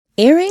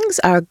Earrings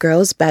are a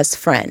girl's best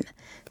friend.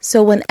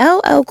 So when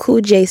LL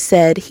Cool J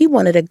said he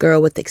wanted a girl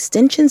with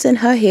extensions in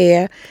her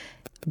hair,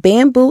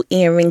 bamboo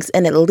earrings,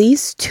 and at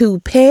least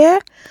 2 pair,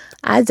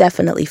 I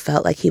definitely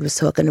felt like he was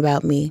talking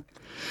about me.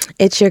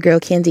 It's your girl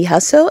Candy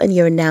Hustle, and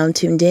you're now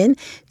tuned in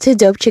to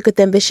Dope Chick with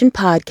Ambition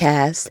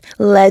podcast.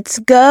 Let's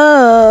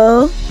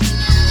go!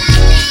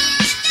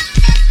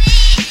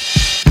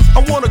 I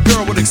want a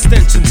girl with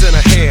extensions in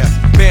her hair,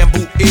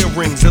 bamboo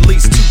earrings, at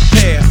least 2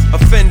 pair, a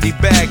Fendi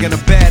bag and a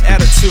bad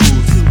attitude.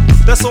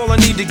 That's all I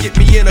need to get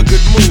me in a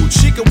good mood.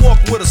 She can walk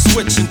with a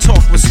switch and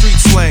talk with street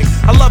slang.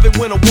 I love it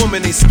when a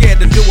woman ain't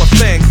scared to do a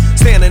thing.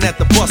 Standing at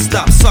the bus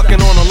stop,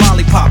 sucking on a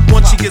lollipop.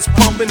 Once she gets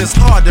pumping, it's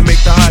hard to make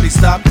the hottie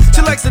stop.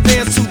 She likes to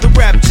dance to the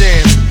rap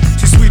jams.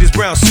 She's sweet as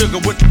brown sugar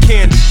with the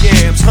candy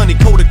yams.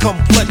 Honey-coated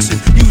complexion,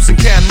 using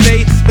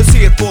Cabernet. Let's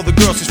hear it for the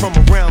girl, she's from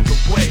around the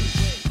way.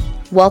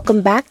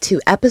 Welcome back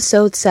to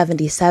episode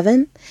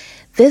 77.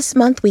 This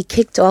month we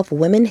kicked off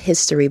Women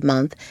History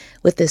Month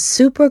with a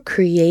super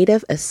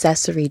creative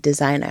accessory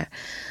designer.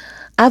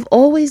 I've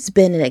always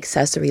been an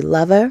accessory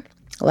lover,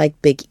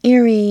 like big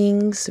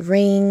earrings,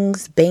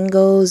 rings,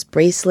 bangles,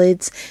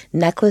 bracelets,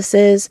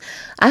 necklaces.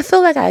 I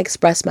feel like I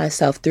express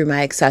myself through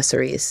my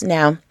accessories.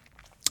 Now,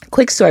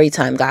 quick story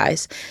time,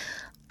 guys.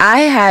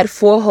 I had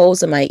 4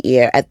 holes in my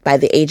ear by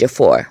the age of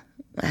 4.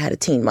 I had a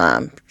teen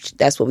mom.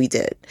 That's what we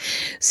did.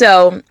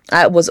 So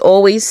I was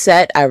always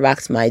set. I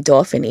rocked my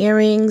dolphin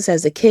earrings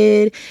as a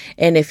kid.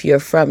 And if you're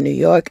from New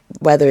York,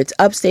 whether it's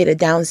upstate or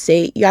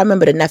downstate, y'all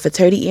remember the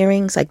Nefertiti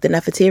earrings, like the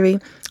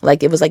Nefertiti?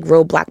 Like it was like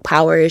real Black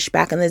Power-ish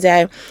back in the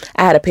day.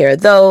 I had a pair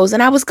of those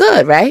and I was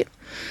good, right?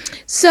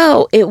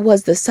 So it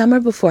was the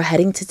summer before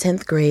heading to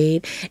 10th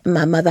grade. And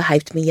my mother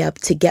hyped me up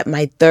to get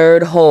my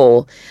 3rd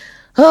hole.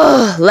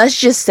 Oh, let's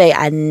just say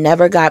I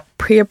never got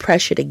peer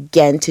pressured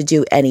again to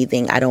do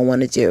anything I don't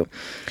want to do.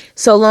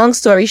 So long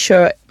story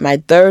short, my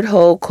 3rd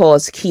hole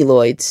caused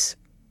keloids.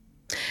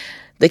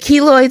 The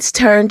keloids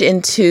turned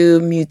into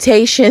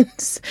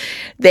mutations.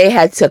 They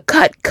had to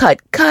cut.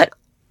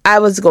 I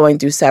was going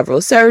through several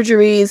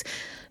surgeries.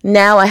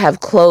 Now I have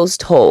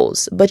closed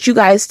holes. But you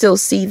guys still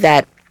see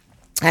that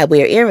I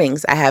wear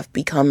earrings. I have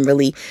become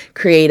really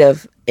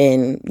creative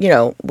in,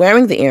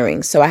 wearing the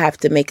earrings. So I have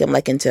to make them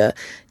like into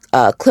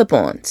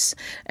clip-ons.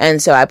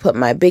 And so I put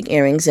my big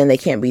earrings in. They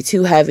can't be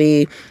too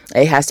heavy.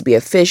 It has to be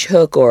a fish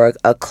hook or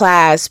a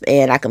clasp,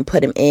 and I can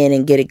put them in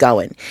and get it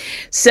going.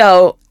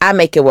 So I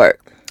make it work.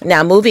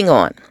 Now, moving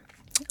on.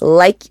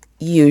 Like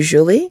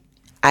usually,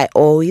 I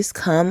always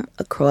come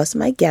across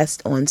my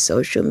guest on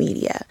social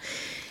media.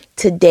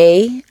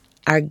 Today,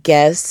 our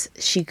guest,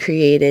 she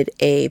created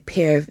a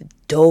pair of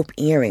dope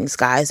earrings,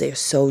 guys. They're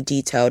so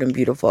detailed and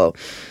beautiful.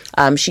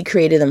 She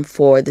created them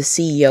for the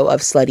CEO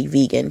of Slutty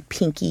Vegan,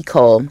 Pinky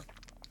Cole.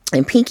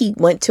 And Pinky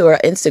went to her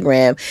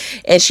Instagram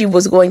and she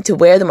was going to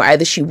wear them, or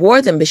either she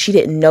wore them, but she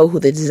didn't know who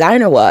the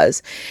designer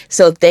was.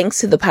 So thanks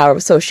to the power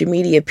of social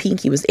media,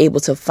 Pinky was able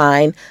to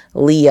find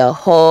Leah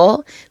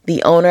Hall,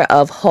 the owner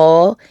of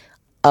Hall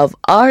of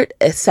Art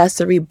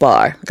Accessory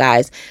Bar.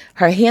 Guys,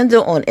 her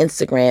handle on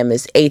Instagram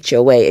is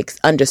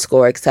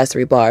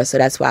HOA_accessory bar. So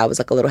that's why I was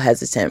like a little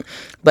hesitant,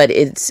 but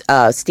it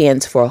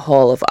stands for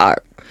Hall of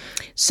Art.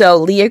 So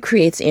Leah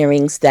creates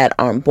earrings that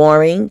aren't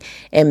boring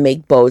and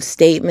make bold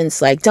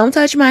statements like, don't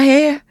touch my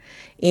hair.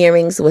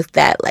 Earrings with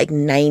that like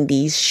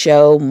 90s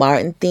show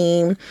Martin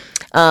theme.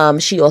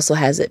 She also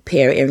has a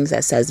pair of earrings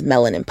that says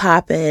Melanin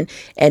Poppin'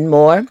 and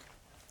more.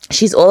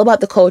 She's all about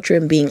the culture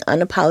and being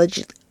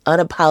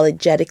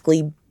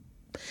unapologetically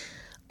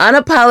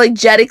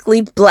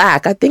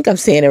Black. I think I'm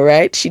saying it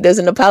right. She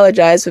doesn't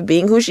apologize for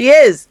being who she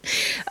is.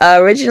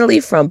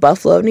 Originally from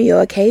Buffalo, New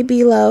York. Hey,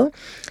 B-Lo.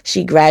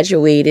 She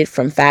graduated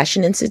from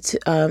Fashion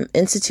Institute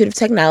of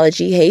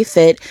Technology. Hey,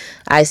 Fit.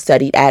 I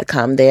studied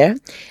AdCom there.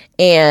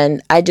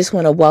 And I just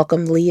want to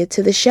welcome Leah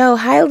to the show.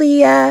 Hi,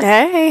 Leah.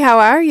 Hey, how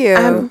are you?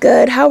 I'm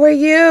good. How are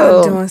you?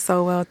 I'm doing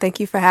so well. Thank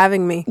you for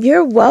having me.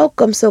 You're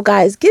welcome. So,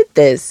 guys, get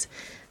this.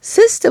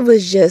 Sister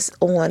was just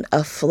on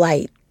a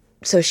flight.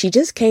 So she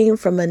just came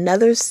from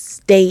another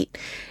state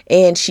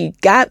and she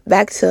got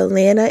back to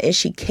Atlanta and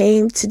she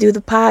came to do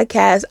the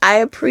podcast. I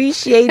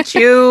appreciate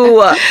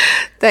you.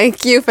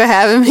 Thank you for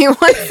having me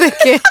once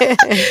again.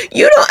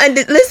 You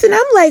don't listen.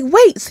 I'm like,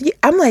 wait. So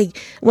I'm like,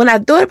 when I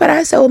thought about it,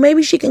 I said, well,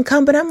 maybe she can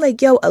come. But I'm like,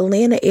 yo,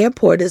 Atlanta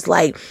Airport is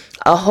like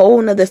a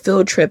whole nother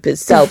field trip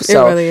itself.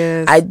 So it really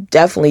is. I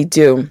definitely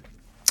do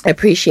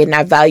appreciate and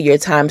I value your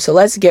time. So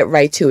let's get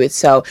right to it.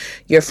 So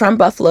you're from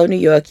Buffalo, New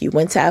York. You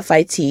went to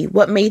FIT.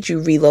 What made you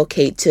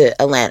relocate to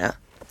Atlanta?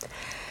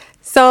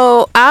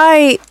 So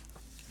I'm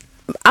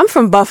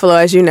from Buffalo,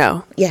 as you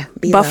know. Yeah.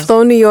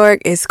 Buffalo, New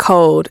York is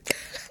cold.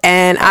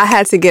 And I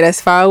had to get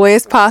as far away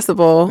as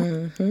possible.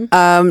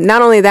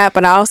 Not only that,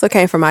 but I also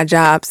came for my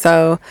job.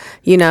 So,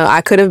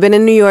 I could have been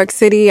in New York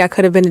City. I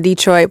could have been in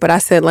Detroit. But I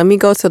said, let me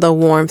go to the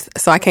warmth.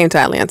 So I came to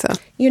Atlanta.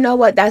 You know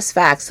what? That's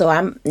fact. So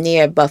I'm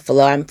near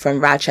Buffalo. I'm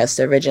from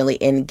Rochester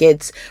originally, and it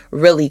gets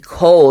really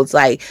cold.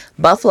 Like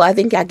Buffalo, I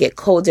think I get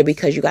colder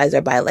because you guys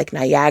are by like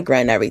Niagara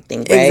and everything,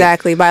 right?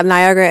 Exactly. By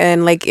Niagara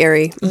and Lake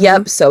Erie.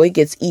 Yep. So it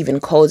gets even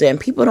colder, and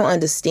people don't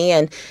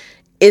understand.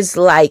 It's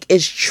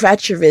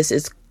treacherous.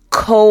 It's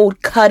cold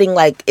cutting,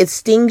 like it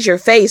stings your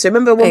face.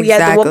 Remember when we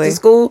had to walk to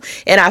school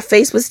and our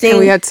face was stinging?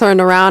 And we had to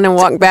turn around and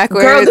walk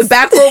backwards. Girl, the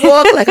backward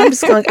walk. Like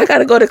I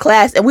gotta go to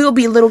class, and we will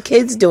be little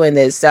kids doing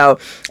this. So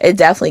it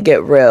definitely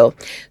get real.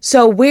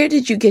 So where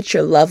did you get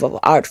your love of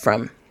art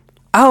from?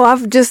 Oh,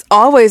 I've just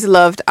always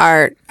loved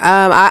art.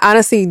 I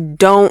honestly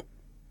don't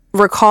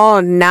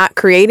recall not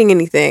creating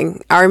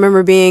anything. I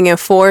remember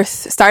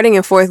starting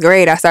in fourth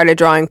grade, I started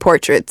drawing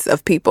portraits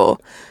of people,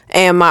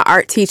 and my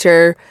art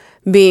teacher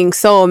being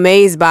so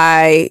amazed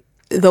by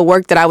the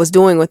work that I was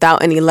doing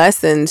without any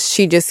lessons,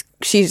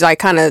 she's like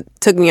kind of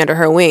took me under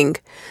her wing.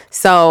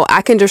 So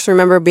I can just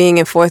remember being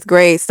in fourth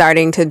grade,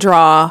 starting to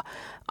draw.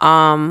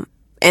 And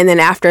then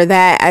after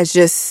that, as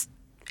just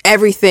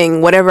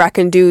everything, whatever I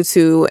can do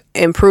to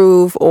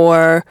improve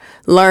or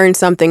learn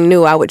something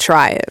new, I would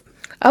try it.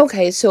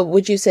 Okay, so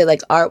would you say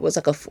like art was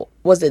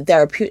was it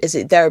therapeutic? Is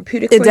it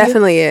therapeutic for you? It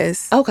definitely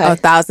is. Okay.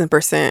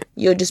 1,000%.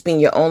 You're just being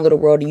your own little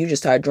world and you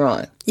just start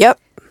drawing. Yep.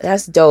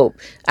 That's dope.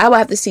 I will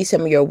have to see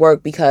some of your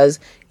work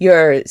because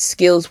your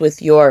skills with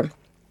your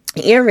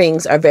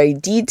earrings are very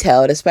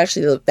detailed,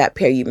 especially that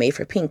pair you made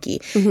for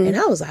Pinky. And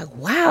I was like,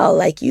 wow,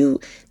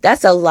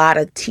 that's a lot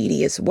of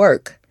tedious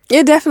work.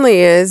 It definitely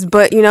is,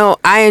 but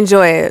I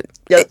enjoy it.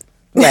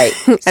 Right.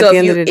 At So the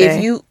end of the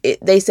day.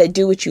 they said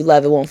do what you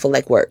love, it won't feel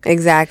like work.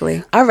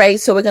 Exactly. All right,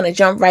 so we're going to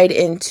jump right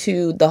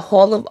into the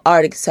Hall of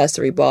Art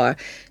accessory bar.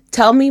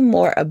 Tell me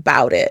more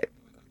about it.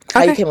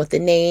 How you came with the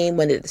name,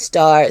 when did it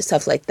start,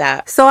 stuff like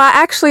that. So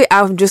I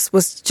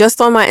was just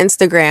on my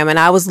Instagram, and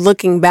I was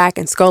looking back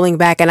and scrolling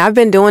back, and I've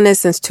been doing this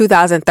since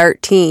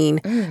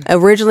 2013.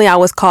 Originally, I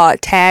was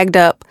called Tagged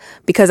Up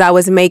because I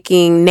was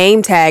making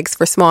name tags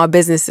for small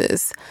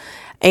businesses.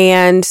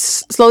 And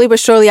slowly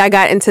but surely, I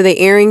got into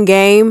the earring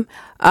game.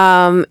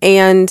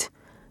 And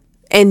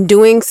in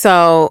doing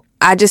so,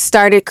 I just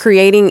started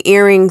creating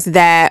earrings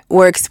that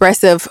were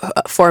expressive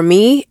for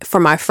me, for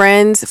my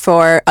friends,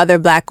 for other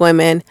Black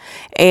women.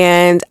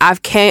 And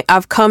I've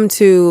come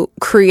to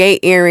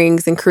create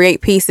earrings and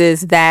create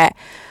pieces that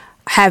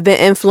have been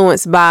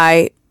influenced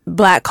by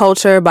Black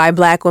culture, by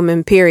Black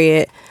women,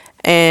 period.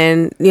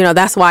 And,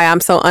 that's why I'm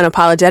so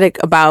unapologetic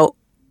about,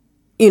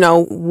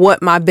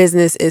 what my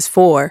business is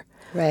for.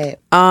 Right.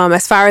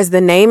 As far as the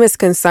name is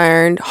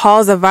concerned,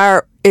 Halls of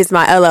Art is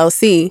my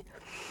LLC.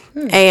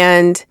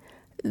 And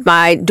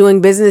my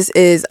doing business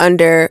is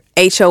under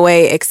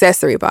HOA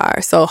Accessory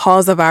Bar. So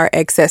Halls of Art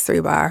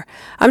Accessory Bar.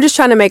 I'm just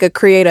trying to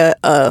create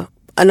an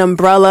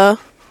umbrella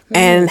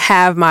and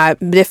have my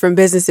different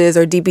businesses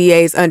or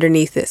DBAs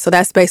underneath it. So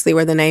that's basically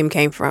where the name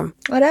came from.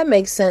 Well, that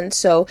makes sense.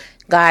 So,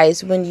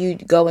 guys, when you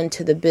go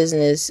into the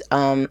business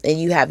and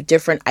you have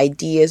different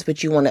ideas,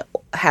 but you want to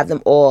have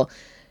them all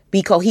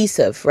be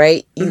cohesive,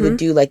 right? You would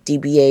do like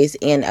DBAs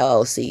and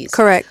LLCs.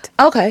 Correct.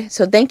 Okay.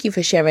 So thank you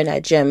for sharing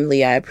that gem,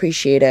 Leah. I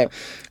appreciate it.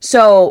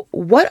 So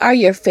what are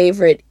your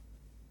favorite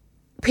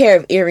pair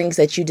of earrings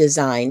that you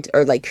designed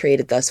or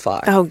created thus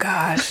far? Oh,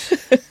 gosh.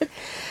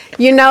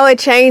 It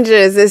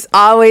changes. It's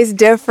always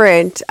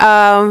different.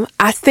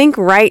 I think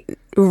right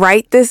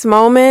this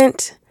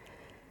moment,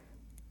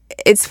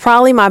 it's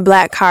probably my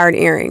black card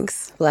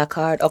earrings. Black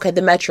card? Okay,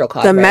 the Metro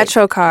card. The right?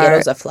 Metro card. Yeah,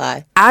 those are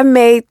fly.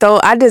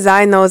 I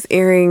designed those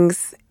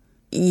earrings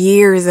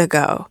years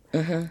ago.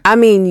 I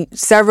mean,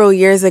 several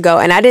years ago,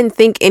 and I didn't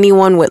think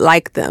anyone would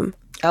like them.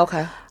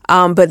 Okay.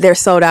 But they're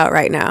sold out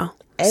right now.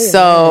 Hey,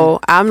 so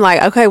I'm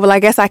like, okay, well, I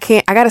guess I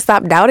got to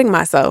stop doubting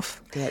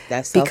myself.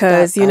 That's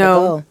because,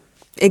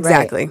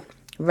 exactly.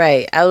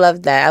 Right. I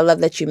love that. I love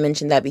that you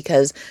mentioned that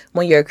because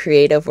when you're a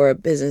creative or a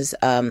business,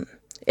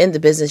 in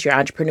the business, you're an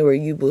entrepreneur,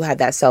 you will have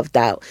that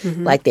self-doubt.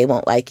 Like they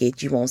won't like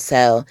it, you won't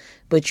sell,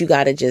 but you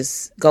got to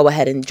just go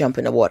ahead and jump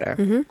in the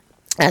water.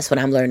 That's what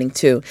I'm learning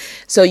too.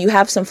 So you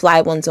have some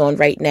fly ones on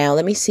right now.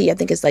 Let me see. I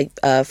think it's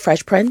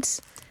Fresh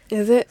Prince.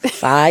 Is it?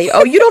 Fly.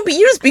 Oh, you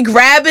just be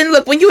grabbing.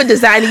 Look, when you're a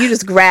designer, you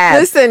just grab.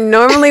 Listen,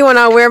 normally when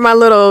I wear my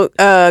little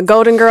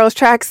Golden Girls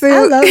tracksuit.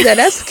 I love that.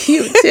 That's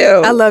cute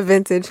too. I love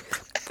vintage.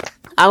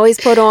 I always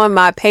put on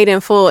my paid in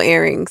full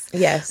earrings.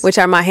 Yes. Which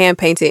are my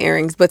hand-painted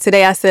earrings. But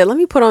today I said, let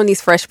me put on these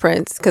Fresh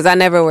Prints because I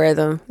never wear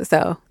them.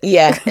 So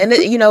yeah. And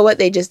you know what?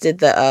 They just did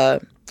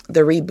the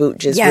reboot,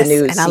 just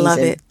renewed and I love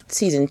it.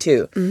 Season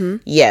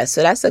 2. Yeah,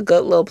 so that's a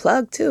good little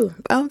plug too.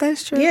 Oh,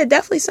 that's true. Yeah,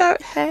 definitely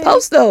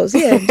post those.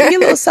 Yeah, do your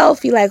little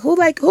selfie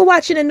who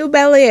watching the new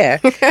Bel Air?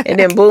 And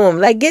then boom,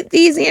 get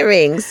these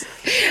earrings.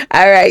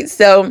 All right,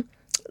 so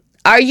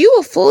are you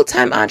a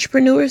full-time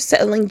entrepreneur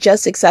selling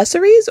just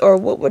accessories or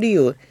what are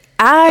you?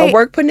 A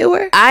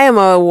workpreneur? I am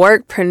a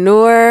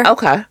workpreneur.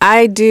 Okay.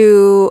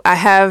 I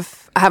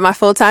have my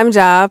full-time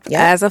job Yep.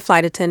 as a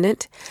flight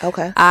attendant.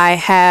 Okay. I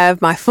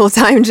have my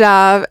full-time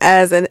job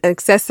as an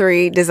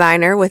accessory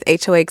designer with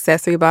HOA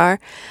Accessory Bar.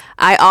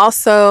 I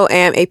also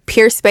am a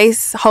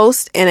Peerspace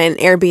host and an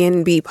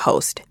Airbnb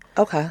host.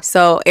 Okay.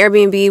 So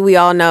Airbnb, we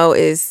all know,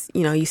 is,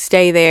 you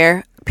stay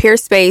there.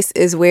 Peerspace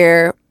is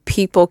where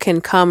people can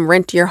come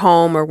rent your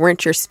home or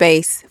rent your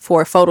space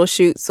for photo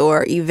shoots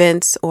or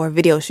events or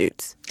video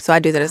shoots. So I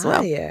do that as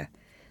well. Yeah.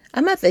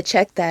 I'm going to have to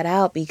check that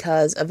out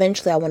because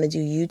eventually I want to do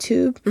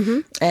YouTube.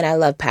 And I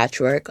love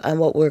Patchwork. And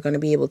what we're going to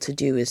be able to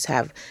do is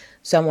have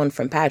someone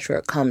from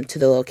Patchwork come to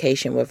the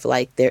location with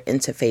like their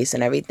interface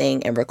and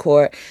everything and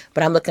record.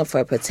 But I'm looking for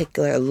a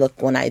particular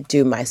look when I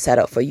do my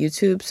setup for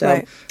YouTube. So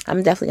Right.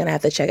 I'm definitely going to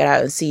have to check it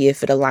out and see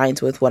if it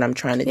aligns with what I'm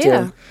trying to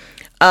Yeah.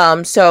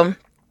 do. So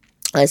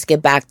let's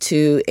get back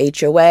to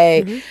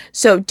HOA.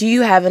 So do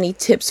you have any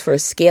tips for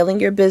scaling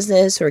your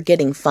business or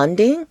getting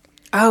funding?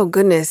 Oh,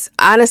 goodness.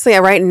 Honestly,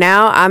 right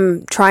now,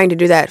 I'm trying to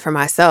do that for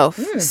myself.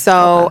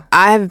 So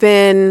I've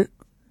been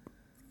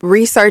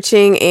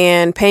researching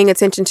and paying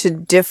attention to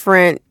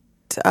different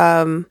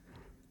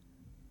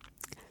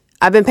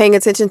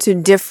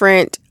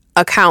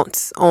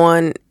accounts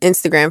on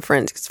Instagram,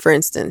 for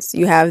instance.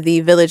 You have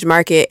the Village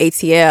Market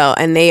ATL,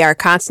 and they are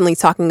constantly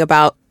talking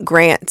about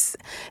grants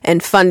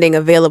and funding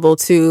available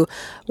to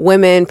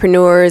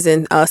womenpreneurs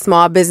and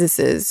small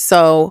businesses.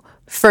 So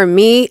for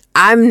me,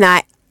 I'm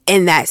not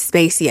in that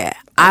space yet.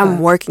 I'm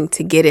working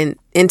to get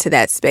into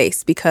that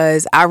space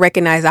because I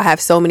recognize I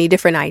have so many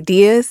different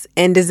ideas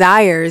and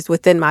desires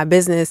within my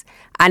business.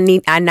 I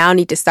now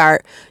need to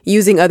start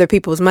using other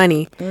people's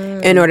money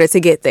in order to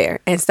get there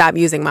and stop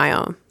using my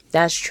own.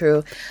 That's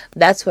true.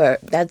 That's where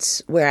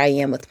I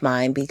am with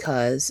mine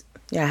because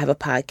I have a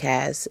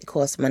podcast. It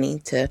costs money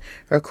to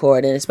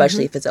record, and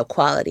especially if it's of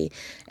quality.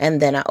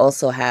 And then I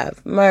also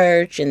have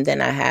merch, and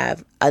then I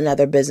have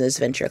another business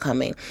venture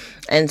coming.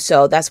 And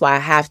so that's why I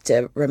have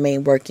to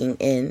remain working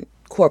in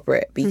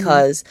corporate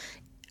because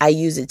I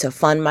use it to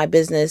fund my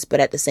business.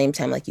 But at the same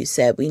time, like you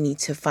said, we need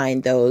to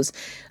find those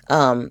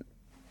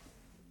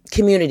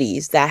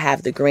communities that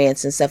have the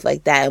grants and stuff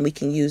like that, and we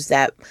can use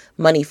that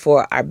money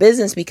for our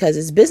business because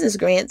it's business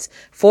grants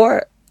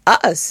for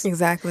us.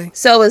 Exactly.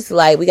 So it's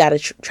like we got to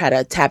try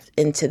to tap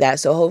into that.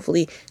 So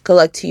hopefully good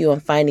luck to you on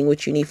finding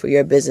what you need for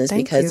your business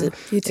because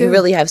you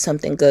really have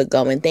something good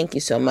going. Thank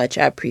you so much.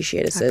 I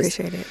appreciate it, sis. I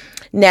appreciate it.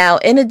 Now,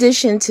 in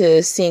addition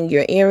to seeing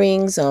your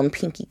earrings on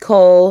Pinky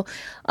Cole,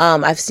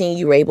 I've seen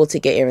you were able to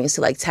get earrings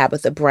to like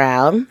Tabitha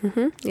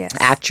Brown, Yes.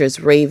 actress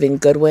Raven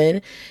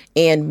Goodwin,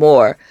 and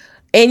more.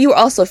 And you were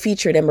also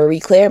featured in Marie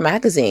Claire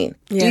magazine.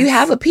 Yes. Do you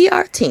have a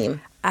PR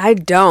team? I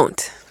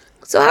don't.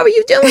 So how are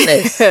you doing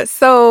this?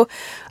 So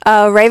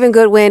Raven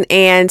Goodwin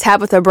and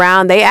Tabitha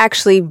Brown, they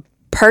actually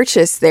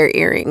purchased their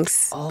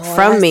earrings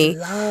from me.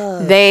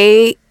 Love.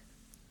 They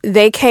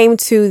came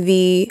to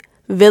the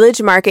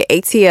Village Market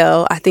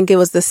ATL. I think it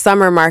was the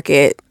summer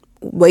market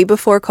way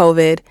before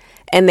COVID,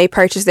 and they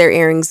purchased their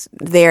earrings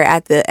there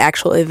at the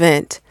actual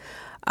event.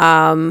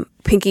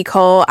 Pinky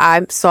Cole,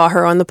 I saw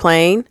her on the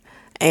plane,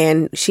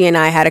 and she and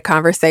I had a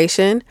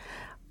conversation.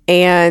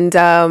 And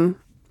I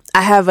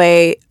have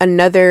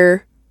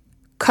another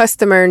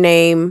customer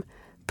named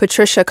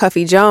Patricia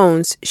Cuffy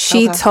Jones.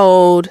 She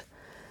told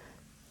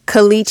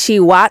Kalichi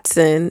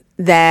Watson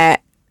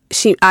that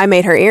I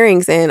made her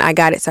earrings and I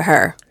got it to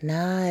her.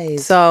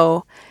 Nice.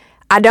 So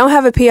I don't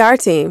have a PR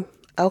team.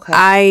 Okay.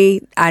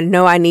 I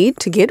know I need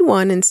to get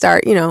one and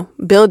start,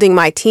 building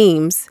my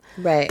teams,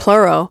 Right.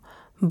 plural.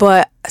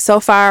 But so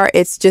far,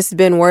 it's just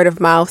been word of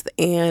mouth,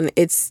 and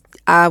it's,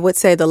 I would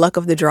say, the luck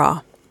of the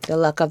draw. The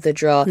luck of the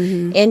draw.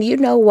 And you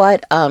know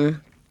what?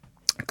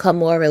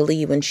 Kamora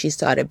Lee, when she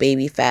started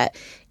Baby Fat,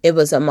 it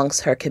was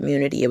amongst her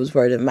community. It was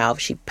word of mouth.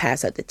 She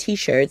passed out the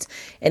T-shirts,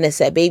 and it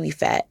said Baby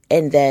Fat.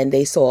 And then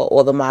they saw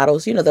all the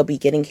models. They'll be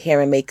getting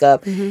hair and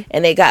makeup,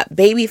 and they got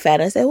Baby Fat.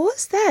 And I said, well,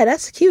 what's that?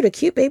 That's cute. A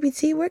cute baby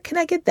tee. Where can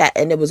I get that?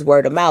 And it was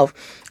word of mouth.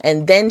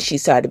 And then she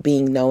started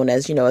being known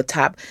as, a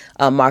top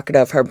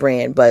marketer of her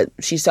brand. But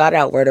she started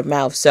out word of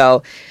mouth.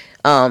 So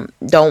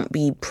don't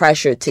be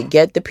pressured to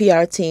get the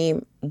PR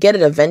team. Get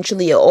it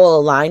eventually. It all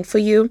aligned for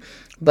you.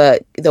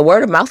 But the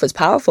word of mouth is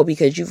powerful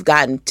because you've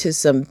gotten to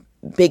some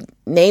big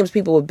names,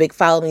 people with big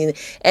following,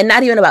 and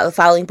not even about the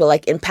following, but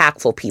like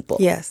impactful people.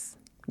 Yes.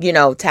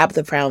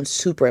 Tabitha Brown,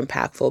 super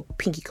impactful.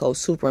 Pinky Cole,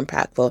 super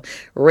impactful.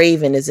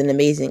 Raven is an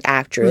amazing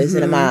actress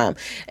and a mom.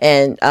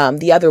 And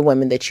the other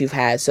women that you've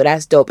had. So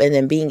that's dope. And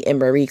then being in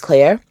Marie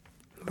Claire,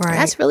 Right.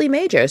 that's really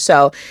major.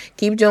 So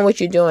keep doing what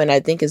you're doing. I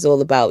think it's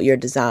all about your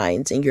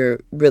designs, and you're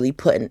really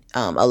putting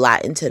a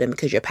lot into them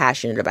because you're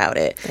passionate about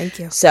it. Thank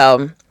you.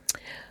 So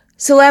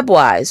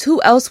celeb-wise,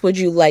 who else would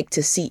you like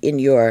to see in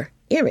your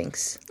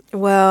earrings?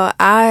 Well,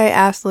 I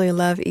absolutely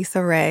love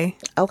Issa Rae.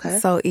 Okay.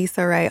 So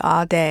Issa Rae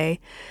all day.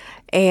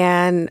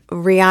 And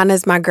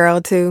Rihanna's my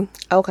girl too.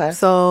 Okay.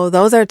 So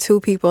those are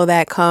two people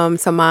that come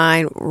to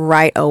mind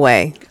right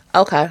away.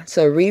 Okay.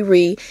 So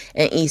Riri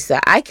and Issa.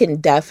 I can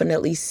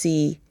definitely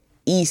see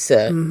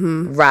Issa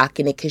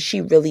rocking it because she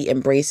really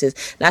embraces.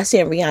 Not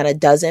saying Rihanna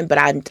doesn't, but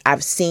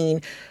I've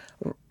seen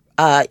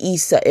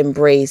Issa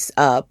embrace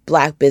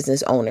Black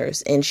business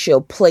owners, and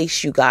she'll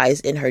place you guys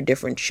in her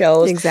different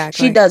shows.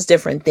 Exactly. She does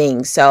different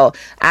things, so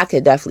I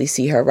could definitely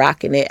see her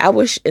rocking it. I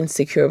wish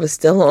Insecure was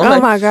still on.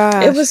 Oh my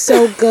gosh. It was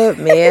so good,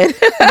 man.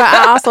 But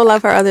I also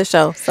love her other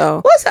show.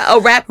 So What's that?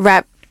 Oh,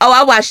 Rap. Oh,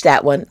 I watched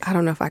that one. I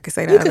don't know if I could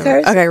say that. You could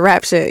curse. Okay,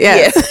 Rap Shit.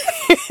 Yes.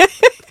 Yeah.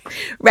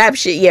 Rap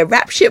Shit. Yeah,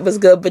 Rap Shit was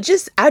good, but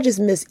I just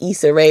miss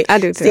Issa Rae. I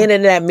do too. Standing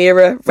in that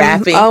mirror,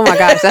 rapping. Oh my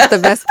gosh, that's the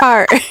best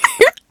part.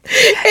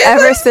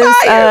 Ever since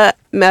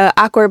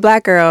Awkward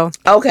Black Girl.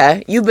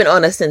 Okay, you've been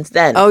on it since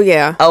then. Oh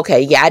yeah.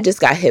 Okay, yeah, I just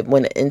got hit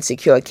when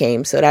Insecure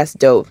came, so that's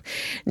dope.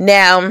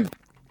 Now,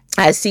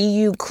 I see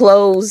you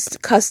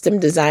closed custom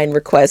design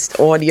request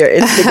on your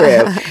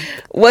Instagram.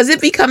 Was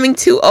it becoming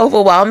too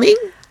overwhelming?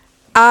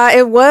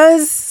 It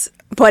was,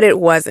 but it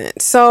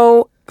wasn't.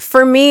 So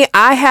for me,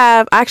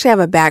 I actually have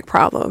a back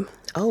problem.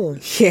 Oh,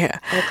 yeah.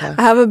 Okay.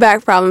 I have a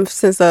back problem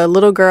since a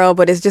little girl,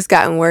 but it's just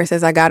gotten worse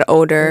as I got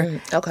older.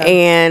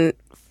 Okay. And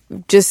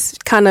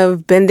just kind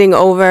of bending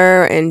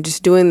over and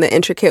just doing the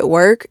intricate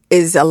work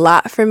is a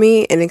lot for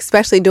me, and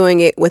especially doing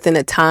it within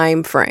a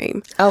time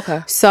frame.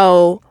 Okay.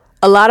 So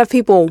a lot of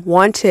people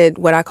wanted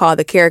what I call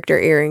the character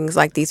earrings,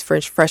 like these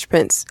Fresh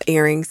Prince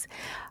earrings.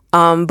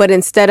 But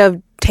instead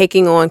of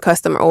taking on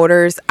custom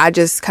orders, I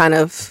just kind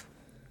of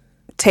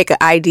take an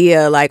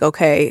idea like,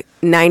 okay,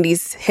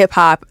 90s hip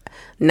hop,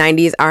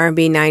 90s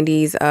R&B,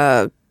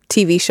 90s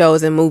TV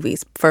shows and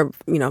movies for,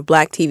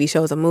 Black TV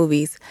shows and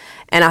movies.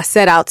 And I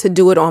set out to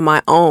do it on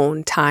my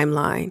own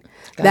timeline.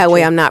 Gotcha. That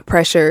way I'm not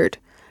pressured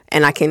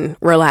and I can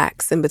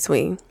relax in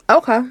between.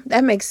 Okay.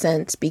 That makes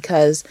sense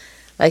because,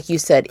 like you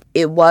said,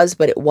 it was,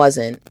 but it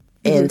wasn't.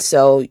 Mm-hmm. And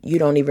so you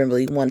don't even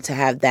really want to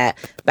have that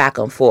back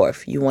and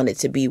forth. You want it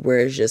to be where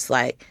it's just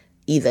like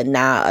either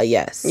nah or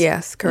yes.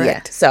 Yes,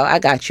 correct. Yeah, so I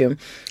got you.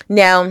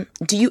 Now,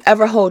 do you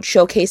ever hold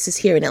showcases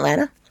here in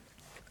Atlanta?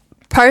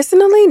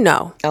 Personally,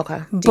 no.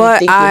 Okay. Do you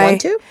think you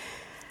want to?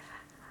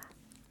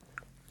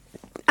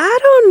 I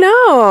don't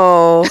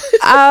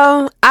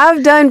know.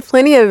 I've done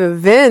plenty of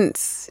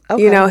events,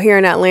 here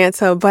in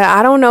Atlanta, but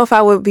I don't know if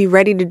I would be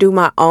ready to do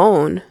my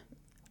own.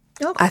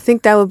 Okay. I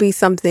think that would be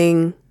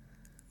something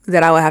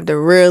that I would have to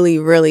really,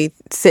 really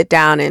sit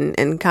down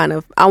and kind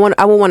of, I would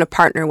want to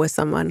partner with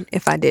someone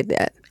if I did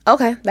that.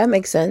 Okay, that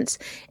makes sense.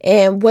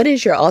 And what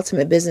is your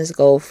ultimate business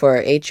goal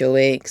for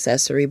HOA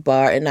Accessory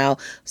Bar? And now,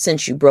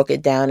 since you broke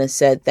it down and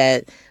said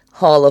that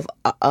Hall of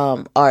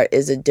Art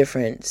is a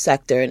different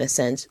sector in a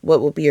sense, what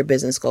will be your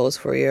business goals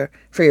for your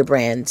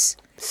brands?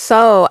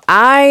 So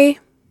my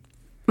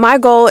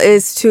goal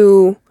is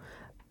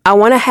I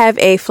want to have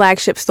a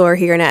flagship store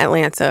here in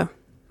Atlanta,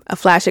 a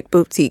flagship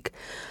boutique.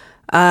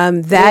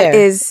 That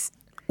is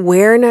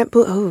where in that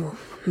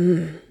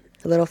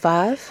Little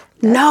Five?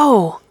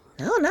 No,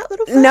 not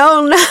Little Five.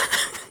 No.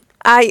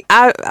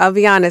 I'll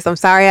be honest. I'm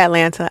sorry,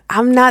 Atlanta.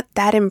 I'm not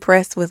that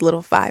impressed with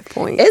Little 5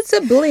 Points. It's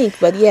a blink,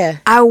 but yeah.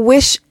 I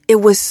wish it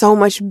was so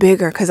much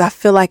bigger because I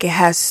feel like it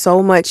has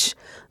so much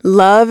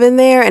love in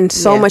there and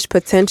so much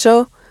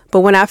potential.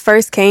 But when I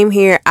first came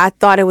here, I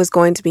thought it was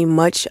going to be a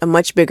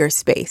much bigger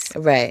space.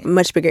 Right. A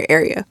much bigger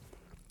area.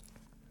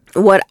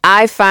 What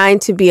I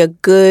find to be I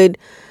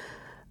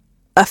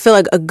feel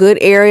like a good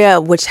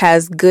area which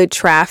has good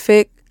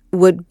traffic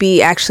would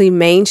be actually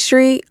Main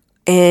Street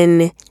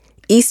and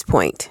East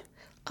Point.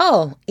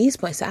 Oh, East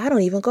Point. So I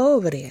don't even go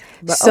over there.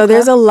 But, so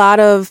there's a lot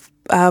of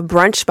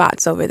brunch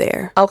spots over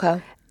there.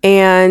 Okay.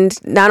 And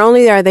not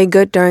only are they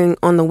good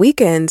on the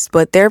weekends,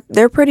 but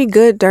they're pretty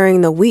good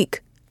during the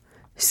week.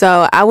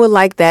 So I would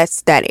like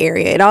that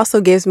area. It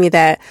also gives me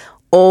that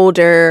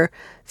older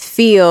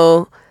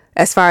feel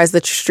as far as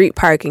the street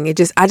parking. I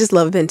just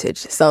love vintage.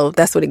 So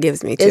that's what it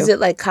gives me too. Is it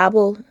like the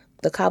cobble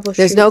street?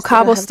 There's no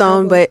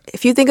cobblestone, but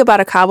if you think about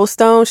a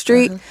cobblestone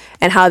street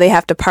and how they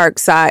have to park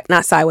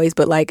not sideways,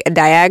 but like a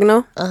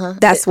diagonal,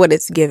 that's what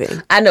it's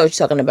giving. I know what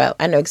you're talking about.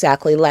 I know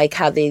exactly like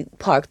how they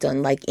parked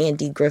on like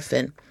Andy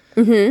Griffin.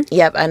 Mm-hmm.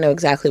 Yep, I know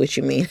exactly what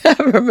you mean. I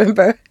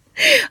remember.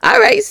 All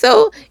right,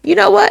 so you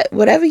know what?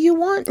 Whatever you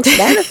want,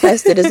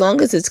 manifest it. As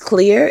long as it's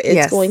clear,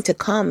 it's going to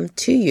come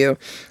to you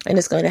and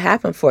it's going to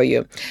happen for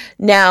you.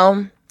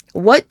 Now,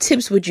 what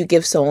tips would you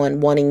give someone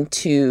wanting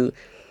to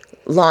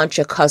launch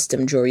a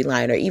custom jewelry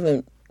line, or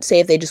even say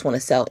if they just want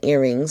to sell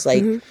earrings?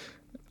 Like,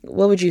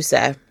 what would you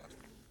say?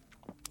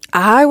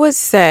 I would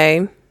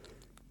say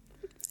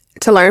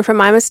to learn from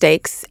my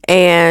mistakes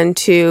and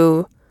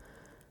to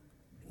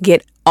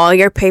get all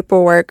your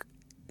paperwork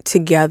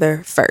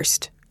together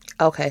first.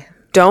 Okay.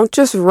 Don't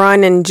just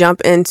run and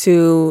jump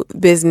into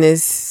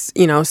business,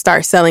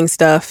 start selling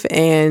stuff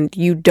and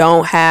you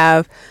don't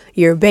have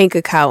your bank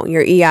account,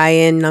 your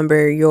EIN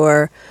number,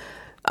 your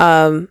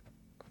I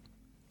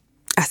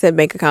said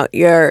bank account,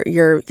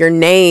 your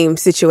name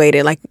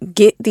situated. Like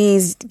get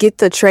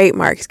the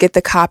trademarks, get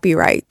the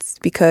copyrights,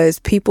 because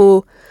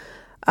people,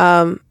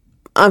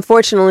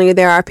 unfortunately,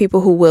 there are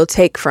people who will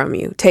take from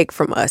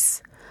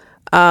us.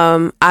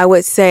 I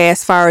would say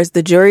as far as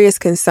the jewelry is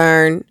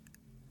concerned,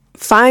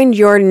 find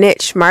your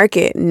niche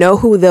market, know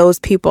who those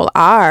people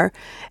are,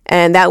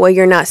 and that way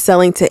you're not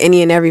selling to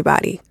any and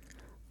everybody.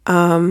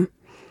 As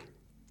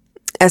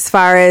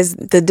far as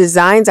the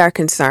designs are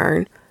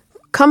concerned,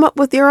 come up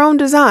with your own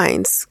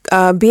designs.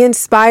 Be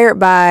inspired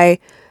by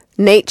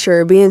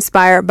nature. Be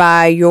inspired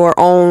by your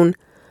own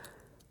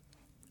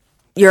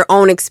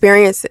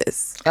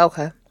experiences.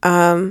 Okay.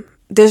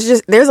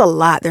 There's a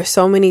lot. There's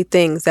so many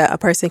things that a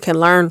person can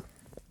learn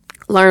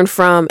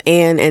from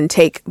and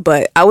take.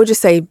 But I would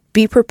just say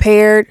be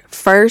prepared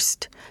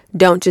first.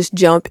 Don't just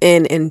jump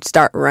in and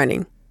start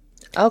running.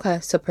 Okay.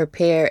 So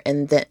prepare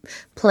and then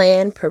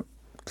plan.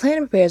 Plan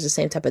and prepare is the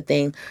same type of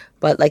thing,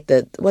 but like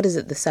what is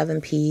it? The 7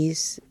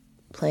 P's: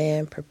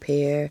 plan,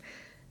 prepare,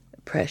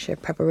 pressure,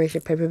 preparation,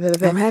 prepare.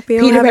 I'm happy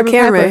I don't have a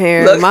camera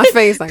here. Look, my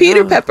face like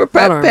Peter Pepper,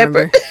 prep,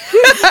 pepper.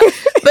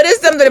 But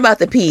it's something about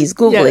the P's.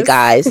 Google it,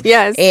 guys.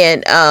 Yes.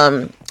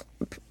 And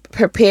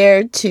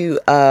prepare to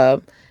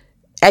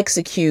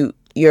execute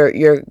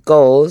your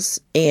goals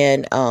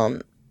and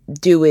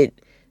do it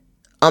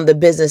on the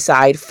business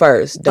side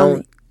first.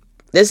 Don't.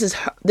 This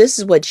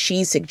is what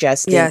she's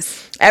suggesting.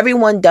 Yes.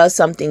 Everyone does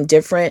something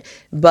different,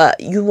 but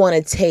you want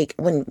to take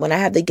when I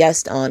have the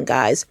guest on,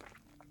 guys,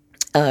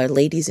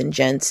 ladies and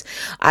gents,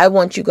 I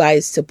want you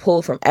guys to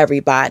pull from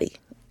everybody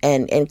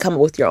and come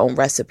up with your own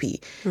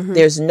recipe. Mm-hmm.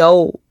 There's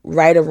no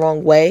right or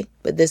wrong way,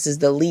 but this is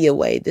the Leah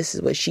way. This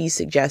is what she's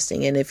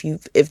suggesting. And if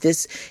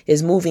this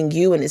is moving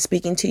you and is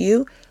speaking to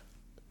you,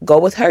 go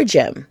with her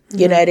gem.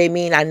 You know what I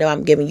mean? I know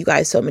I'm giving you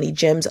guys so many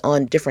gems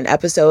on different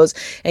episodes,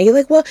 and you're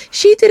like, well,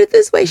 she did it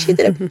this way. She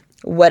did it.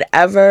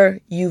 Whatever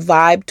you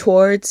vibe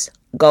towards,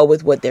 go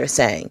with what they're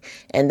saying.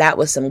 And that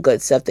was some good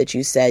stuff that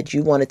you said.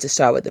 You wanted to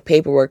start with the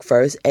paperwork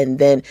first and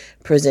then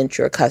present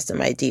your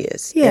custom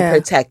ideas and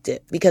protect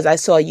it. Because I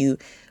saw you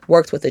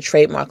worked with a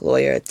trademark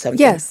lawyer at some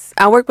Yes,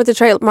 I worked with a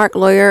trademark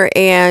lawyer,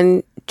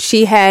 and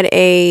she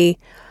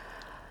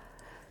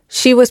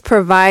was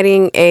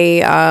providing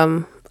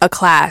a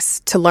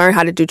class to learn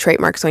how to do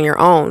trademarks on your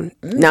own.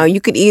 Now,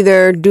 you could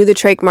either do the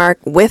trademark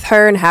with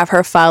her and have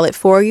her file it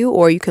for you,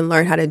 or you can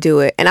learn how to do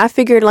it. And I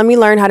figured, let me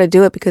learn how to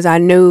do it because I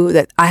knew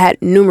that I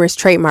had numerous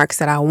trademarks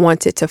that I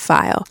wanted to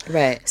file.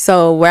 Right.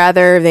 So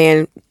rather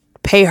than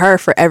pay her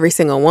for every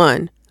single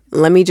one,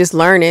 let me just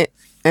learn it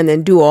and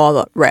then do all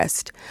the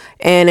rest.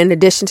 And in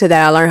addition to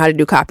that, I learned how to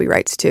do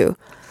copyrights too.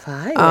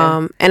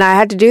 Fire. And I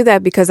had to do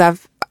that because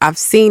I've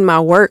seen my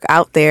work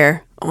out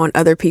there on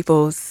other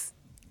people's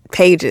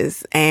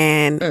pages,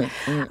 and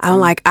I'm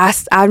like, I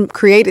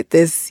created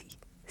this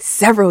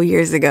several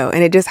years ago,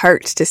 and it just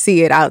hurts to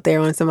see it out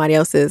there on somebody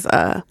else's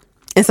and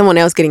someone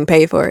else getting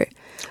paid for it.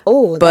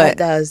 Oh, that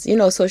does.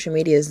 Social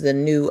media is the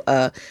new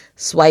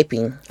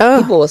swiping.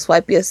 People will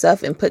swipe your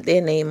stuff and put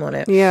their name on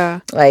it.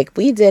 Yeah. Like,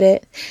 we did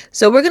it.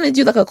 So we're going to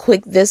do like a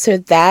quick this or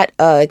that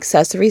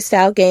accessory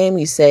style game.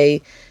 You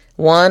say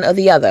one or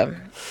the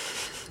other.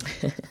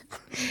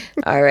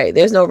 All right.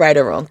 There's no right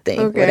or wrong thing.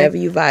 Okay. Whatever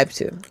you vibe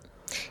to.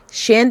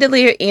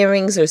 Chandelier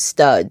earrings or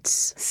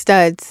studs?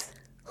 Studs.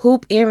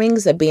 Hoop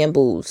earrings or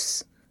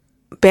bamboos?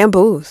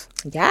 Bamboos.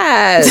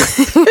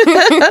 Yes.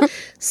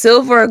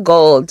 Silver or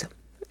gold?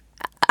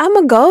 I'm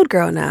a gold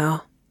girl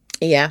now.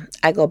 Yeah,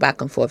 I go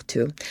back and forth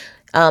too.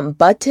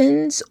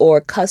 Buttons or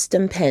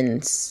custom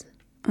pens?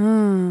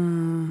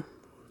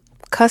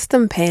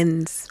 Custom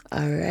pens.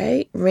 All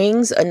right.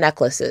 Rings or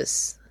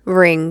necklaces?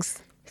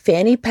 Rings.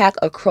 Fanny pack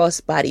or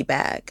crossbody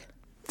bag?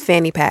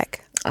 Fanny pack.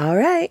 All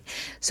right.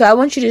 So I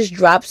want you to just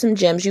drop some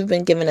gems. You've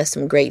been giving us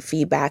some great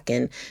feedback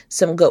and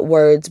some good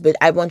words, but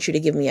I want you to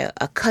give me a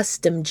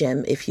custom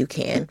gem if you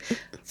can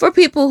for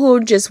people who are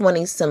just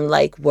wanting some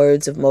like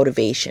words of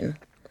motivation.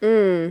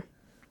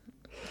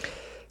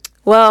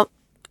 Well,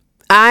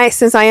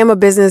 since I am a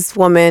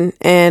businesswoman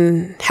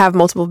and have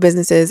multiple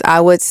businesses,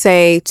 I would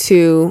say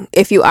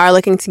if you are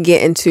looking to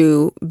get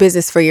into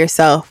business for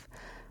yourself,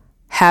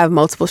 have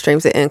multiple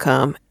streams of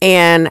income.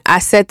 And I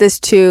said this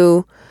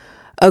to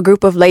a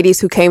group of ladies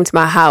who came to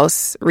my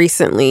house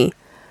recently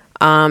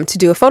to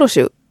do a photo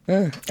shoot.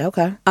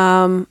 Okay.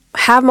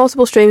 Have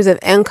multiple streams of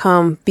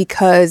income,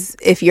 because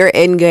if your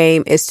end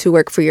game is to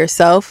work for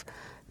yourself,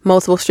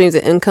 multiple streams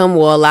of income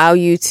will allow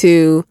you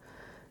to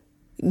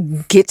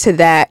get to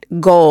that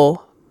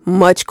goal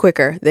much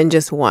quicker than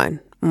just one.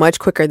 Much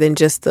quicker than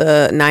just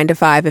the 9 to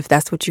 5, if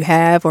that's what you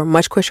have, or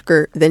much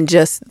quicker than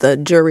just the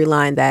jewelry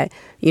line that,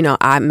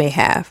 I may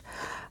have.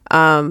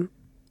 Have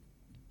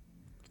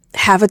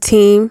a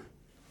team.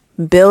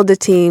 Build a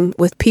team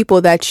with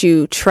people that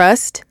you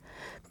trust,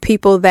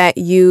 people that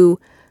you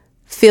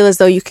feel as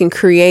though you can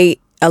create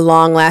a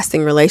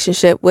long-lasting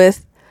relationship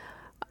with.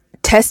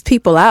 Test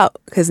people out,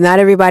 because not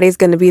everybody's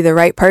going to be the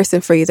right person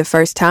for you the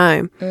first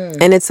time.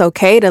 And it's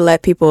okay to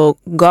let people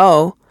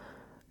go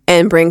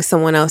and bring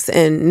someone else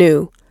in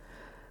new.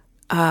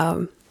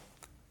 I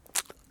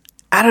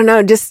don't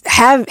know, just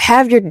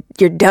have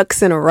your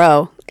ducks in a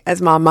row, as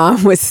my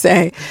mom would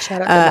say.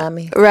 Shout out to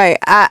mommy. Right.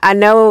 I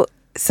know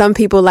some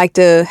people like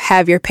to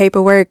have your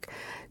paperwork.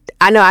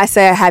 I know I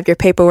say I have your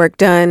paperwork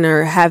done,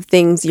 or have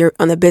things you're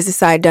on the business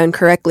side done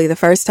correctly the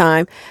first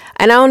time.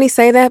 And I only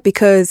say that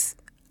because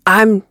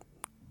I'm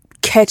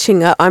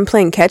catching up. I'm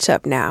playing catch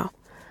up now.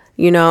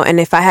 and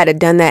if I had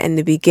done that in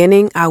the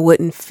beginning, I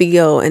wouldn't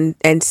feel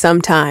and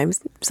sometimes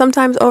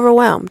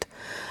overwhelmed.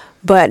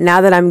 But now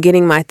that I'm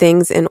getting my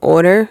things in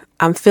order,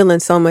 I'm feeling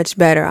so much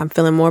better. I'm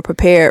feeling more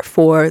prepared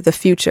for the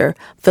future,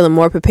 feeling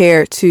more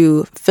prepared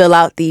to fill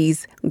out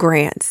these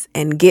grants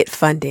and get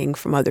funding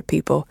from other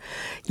people,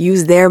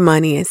 use their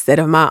money instead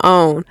of my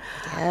own.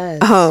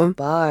 Yes,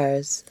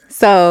 bars.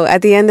 So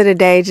at the end of the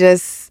day,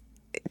 just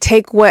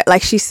take what,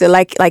 like she said,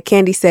 like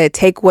Candy said,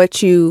 take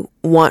what you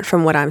want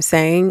from what I'm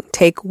saying,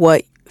 take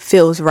what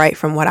feels right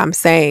from what I'm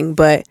saying.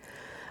 But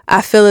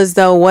I feel as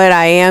though what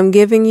I am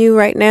giving you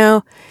right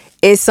now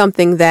is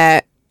something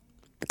that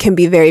can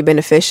be very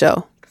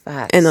beneficial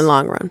in the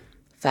long run.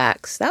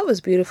 Facts. That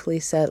was beautifully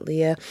said,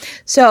 Leah.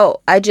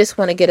 So I just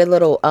want to get a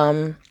little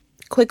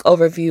quick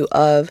overview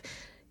of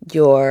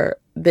your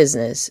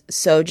business.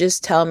 So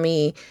just tell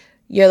me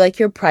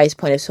your price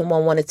point. If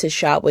someone wanted to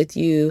shop with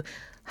you,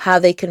 how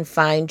they can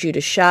find you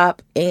to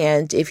shop,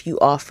 and if you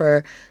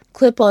offer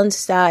clip-on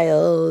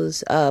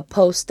styles,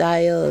 post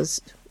styles,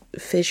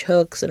 fish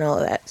hooks, and all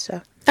of that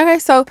stuff. Okay,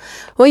 so,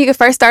 you can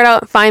first start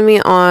out, find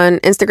me on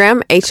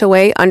Instagram,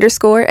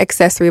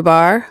 HOA_accessory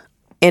bar.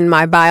 In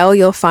my bio,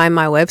 you'll find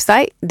my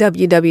website,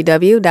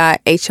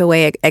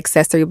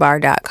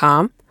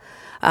 www.hoaaccessorybar.com.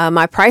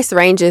 My price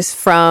ranges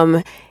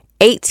from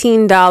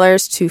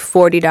 $18 to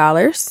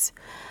 $40.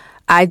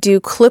 I do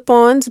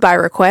clip-ons by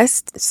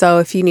request. So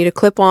if you need a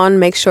clip-on,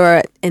 make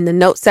sure in the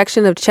notes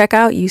section of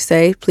checkout, you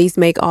say, please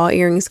make all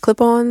earrings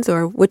clip-ons,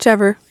 or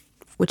whichever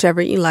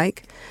you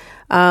like.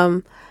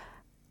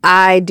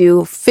 I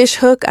do fish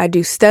hook, I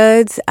do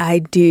studs, I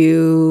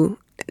do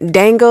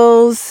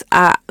dangles.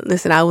 I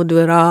will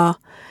do it all.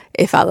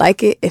 If I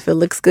like it, if it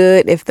looks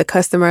good, if the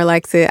customer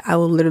likes it, I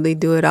will literally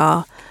do it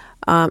all.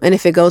 And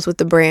if it goes with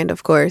the brand,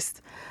 of course.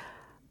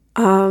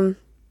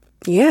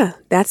 Yeah,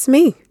 that's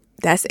me.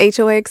 That's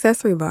HOA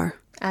Accessory Bar.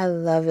 I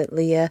love it,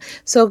 Leah.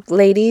 So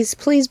ladies,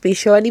 please be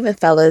sure, and even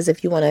fellas,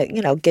 if you want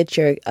to, get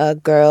your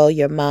girl,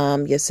 your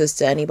mom, your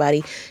sister,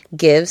 anybody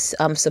gifts,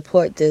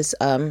 support this,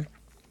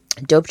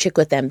 Dope Chick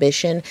with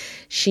Ambition.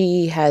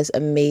 She has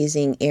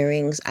amazing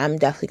earrings. I'm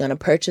definitely going to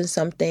purchase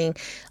something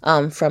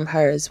from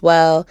her as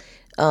well.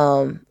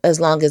 As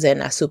long as they're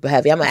not super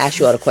heavy. I'm going to ask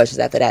you all the questions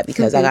after that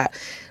because I got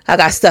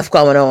stuff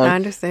going on. I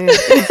understand.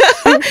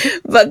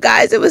 But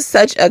guys, it was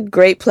such a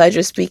great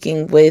pleasure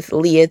speaking with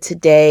Leah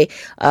today.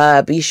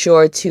 Be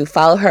sure to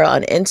follow her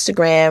on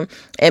Instagram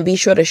and be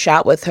sure to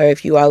shop with her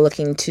if you are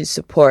looking to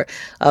support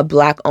a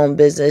Black-owned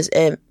business.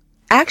 And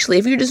actually,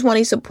 if you're just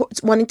wanting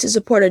to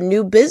support a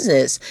new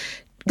business,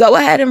 go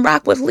ahead and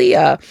rock with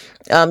Leah.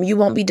 You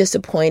won't be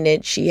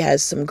disappointed. She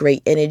has some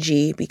great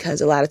energy because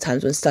a lot of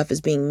times when stuff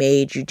is being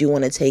made, you do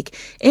want to take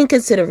in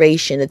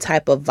consideration the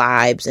type of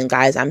vibes. And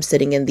guys, I'm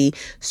sitting in the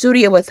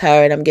studio with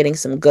her and I'm getting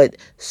some good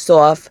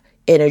soft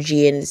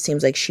energy, and it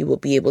seems like she will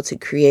be able to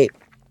create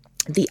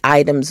the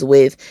items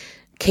with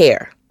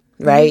care.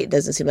 Right? Mm-hmm. It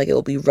doesn't seem like it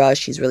will be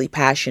rushed. She's really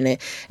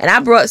passionate. And I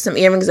brought some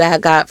earrings that I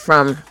got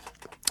from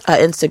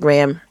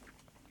Instagram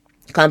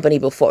company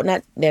before.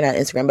 They're not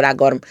Instagram, but I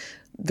got them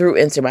through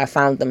Instagram. I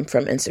found them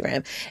from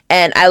Instagram.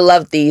 And I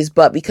love these,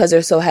 but because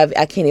they're so heavy,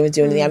 I can't even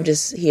do anything. I'm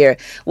just here.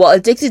 Well,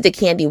 Addicted to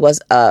Candy was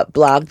a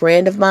blog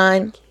brand of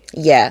mine.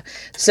 Yeah.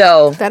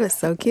 So that is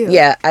so cute.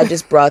 Yeah, I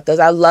just brought those.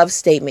 I love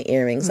statement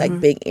earrings, like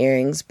big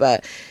earrings,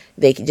 but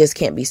they just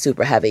can't be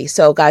super heavy.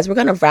 So guys, we're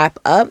going to wrap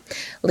up.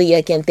 Leah,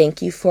 again,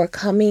 thank you for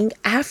coming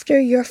after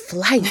your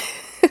flight.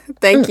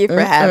 Thank you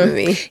for having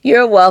me.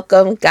 You're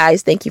welcome.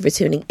 Guys, thank you for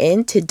tuning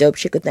in to Dope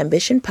Chick with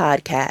Ambition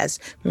podcast.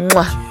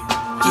 Mwah.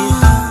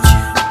 Yeah.